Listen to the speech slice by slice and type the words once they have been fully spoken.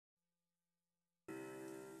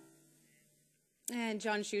And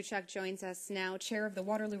John Shewchuk joins us now, Chair of the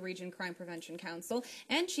Waterloo Region Crime Prevention Council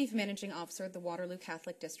and Chief Managing Officer of the Waterloo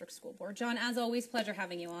Catholic District School Board. John, as always, pleasure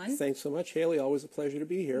having you on. Thanks so much, Haley. Always a pleasure to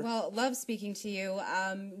be here. Well, love speaking to you.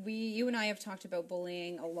 You and I have talked about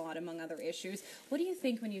bullying a lot, among other issues. What do you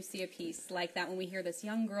think when you see a piece like that, when we hear this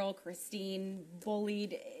young girl, Christine,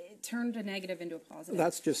 bullied, turned a negative into a positive?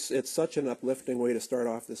 It's such an uplifting way to start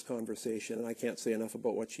off this conversation, and I can't say enough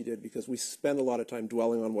about what she did, because we spend a lot of time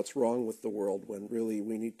dwelling on what's wrong with the world when really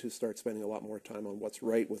we need to start spending a lot more time on what's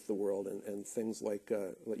right with the world, and things like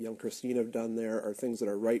what young Christine have done there are things that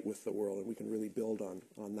are right with the world, and we can really build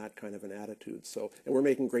on that kind of an attitude. So, and we're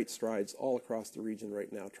making great strides all across the region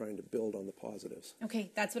right now, trying to build on the positives.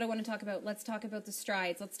 Okay, that's what I want to talk about. Let's talk about the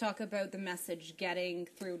strides. Let's talk about the message getting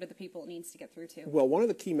through to the people it needs to get through to. Well, one of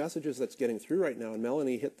the key messages that's getting through right now, and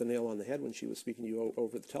Melanie hit the nail on the head when she was speaking to you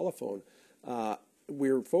over the telephone,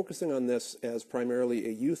 we're focusing on this as primarily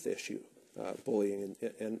a youth issue, bullying,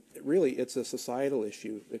 and really it's a societal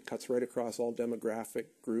issue. It cuts right across all demographic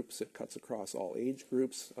groups. It cuts across all age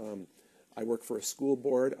groups. I work for a school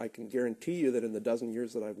board. I can guarantee you that in the dozen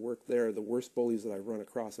years that I've worked there, the worst bullies that I've run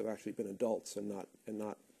across have actually been adults and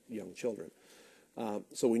not young children.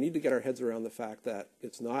 So we need to get our heads around the fact that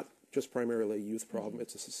it's not just primarily a youth problem,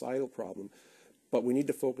 it's a societal problem. But we need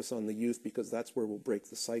to focus on the youth because that's where we'll break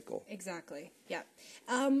the cycle. Exactly, yeah.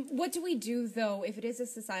 What do we do, though, if it is a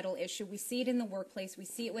societal issue? We see it in the workplace, we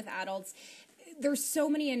see it with adults. There's so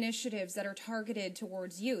many initiatives that are targeted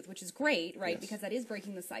towards youth, which is great, right, Yes. because that is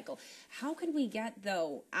breaking the cycle. How can we get,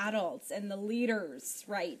 though, adults and the leaders,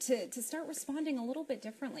 right, to start responding a little bit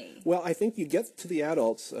differently? Well, I think you get to the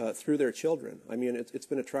adults through their children. I mean, it's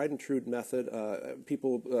been a tried and true method.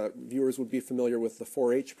 Viewers would be familiar with the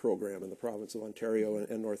 4-H program in the province of Ontario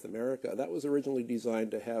and North America. That was originally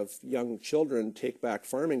designed to have young children take back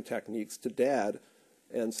farming techniques to Dad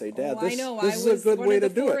and say, Dad, this is a good way to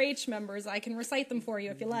do it. I was one of the 4-H members. I can recite them for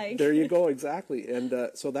you if you like. There you go, exactly. And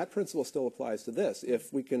so that principle still applies to this.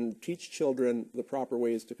 If we can teach children the proper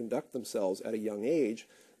ways to conduct themselves at a young age,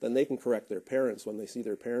 then they can correct their parents when they see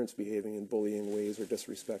their parents behaving in bullying ways or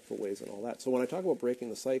disrespectful ways and all that. So when I talk about breaking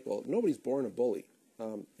the cycle, nobody's born a bully.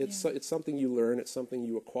 It's something you learn. It's something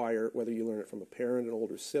you acquire, whether you learn it from a parent, an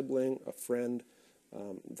older sibling, a friend,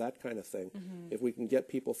 that kind of thing. If we can get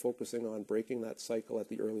people focusing on breaking that cycle at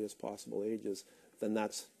the earliest possible ages, then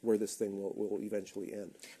that's where this thing will eventually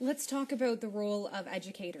end. Let's talk about the role of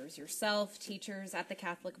educators, yourself, teachers at the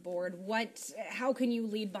Catholic Board. How can you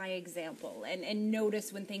lead by example and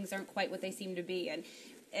notice when things aren't quite what they seem to be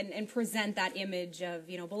and present that image of,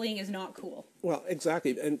 bullying is not cool? Well,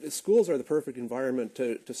 exactly. And schools are the perfect environment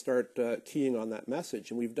to start keying on that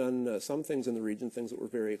message. And we've done some things in the region, things that we're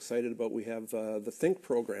very excited about. We have the Think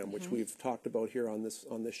program, which we've talked about here on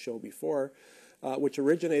this show before, which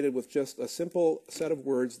originated with just a simple set of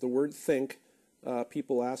words, the word think,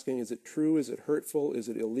 people asking, is it true, is it hurtful, is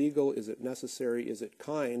it illegal, is it necessary, is it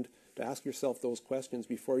kind? To ask yourself those questions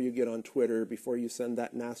before you get on Twitter, before you send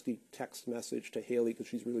that nasty text message to Haley, because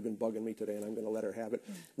she's really been bugging me today and I'm going to let her have it.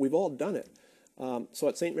 We've all done it. So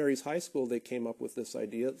at St. Mary's High School, they came up with this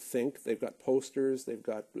idea, Think. They've got posters, they've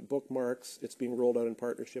got bookmarks. It's being rolled out in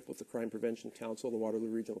partnership with the Crime Prevention Council, the Waterloo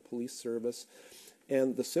Regional Police Service.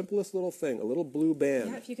 And the simplest little thing, a little blue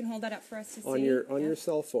band. Yeah, if you can hold that up for us to see. On your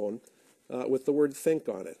cell phone with the word Think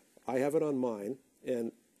on it. I have it on mine,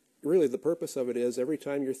 and really the purpose of it is every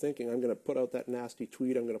time you're thinking, I'm going to put out that nasty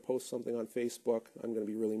tweet, I'm going to post something on Facebook, I'm going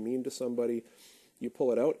to be really mean to somebody, you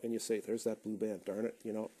pull it out and you say, there's that blue band, darn it,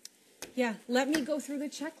 Yeah, let me go through the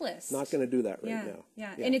checklist. Not going to do that right now.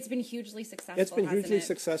 Yeah, and it's been hugely successful, It's been hugely hasn't it?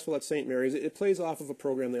 successful at St. Mary's. It plays off of a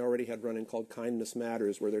program they already had running called Kindness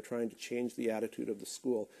Matters, where they're trying to change the attitude of the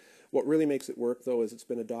school. What really makes it work, though, is it's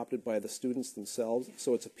been adopted by the students themselves,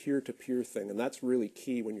 so it's a peer-to-peer thing, and that's really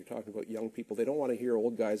key when you're talking about young people. They don't want to hear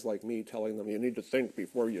old guys like me telling them, you need to think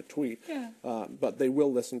before you tweet, but they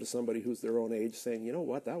will listen to somebody who's their own age saying, you know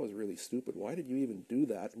what, that was really stupid. Why did you even do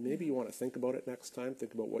that? Maybe you want to think about it next time,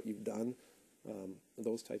 think about what you've done,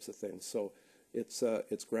 those types of things. So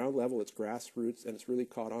it's ground level, it's grassroots, and it's really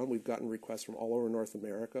caught on. We've gotten requests from all over North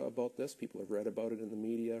America about this. People have read about it in the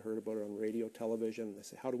media, heard about it on radio, television, and they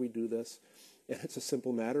say, how do we do this? And it's a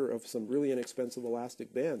simple matter of some really inexpensive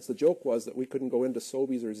elastic bands. The joke was that we couldn't go into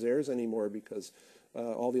Sobeys or Zehrs anymore because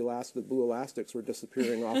all the blue elastics were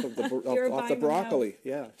disappearing off of the You're off the buying them broccoli.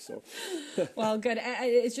 Yeah, so Well, good.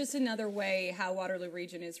 It's just another way how Waterloo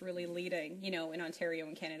Region is really leading, you know, in Ontario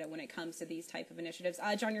and Canada when it comes to these type of initiatives.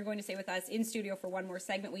 John, you're going to stay with us in studio for one more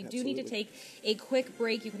segment. We do need to take a quick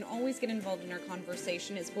break. You can always get involved in our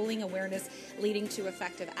conversation. Is bullying awareness leading to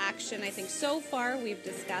effective action? I think so far we've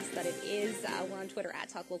discussed that it is. We're on Twitter at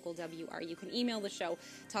TalkLocalWR. You can email the show,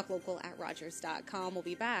 talklocal@rogers.com. We'll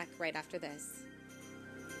be back right after this.